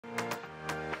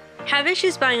Have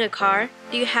issues buying a car?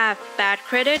 Do you have bad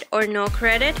credit or no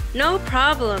credit? No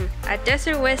problem! At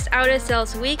Desert West Auto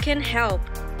Sales, we can help.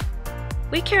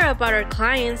 We care about our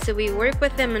clients, so we work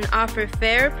with them and offer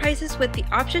fair prices with the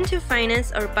option to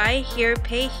finance or buy here,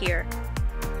 pay here.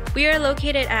 We are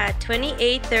located at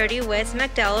 2830 West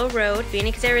Magdalo Road,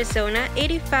 Phoenix, Arizona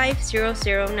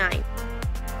 85009.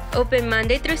 Open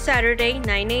Monday through Saturday,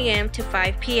 9 a.m. to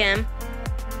 5 p.m.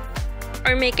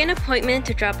 or make an appointment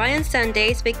to drop by on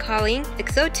Sundays by calling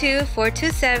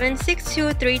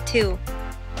 602-427-6232.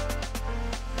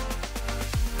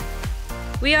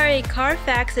 We are a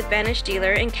Carfax Advantage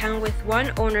dealer and count with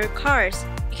one-owner cars.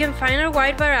 You can find a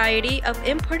wide variety of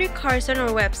imported cars on our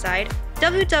website,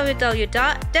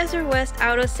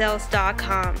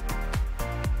 www.desertwestautosales.com.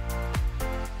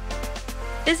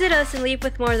 Visit us and leave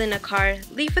with more than a car.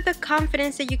 Leave with the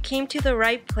confidence that you came to the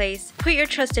right place. Put your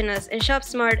trust in us and shop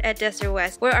smart at Desert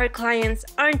West, where our clients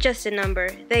aren't just a number,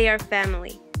 they are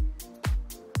family.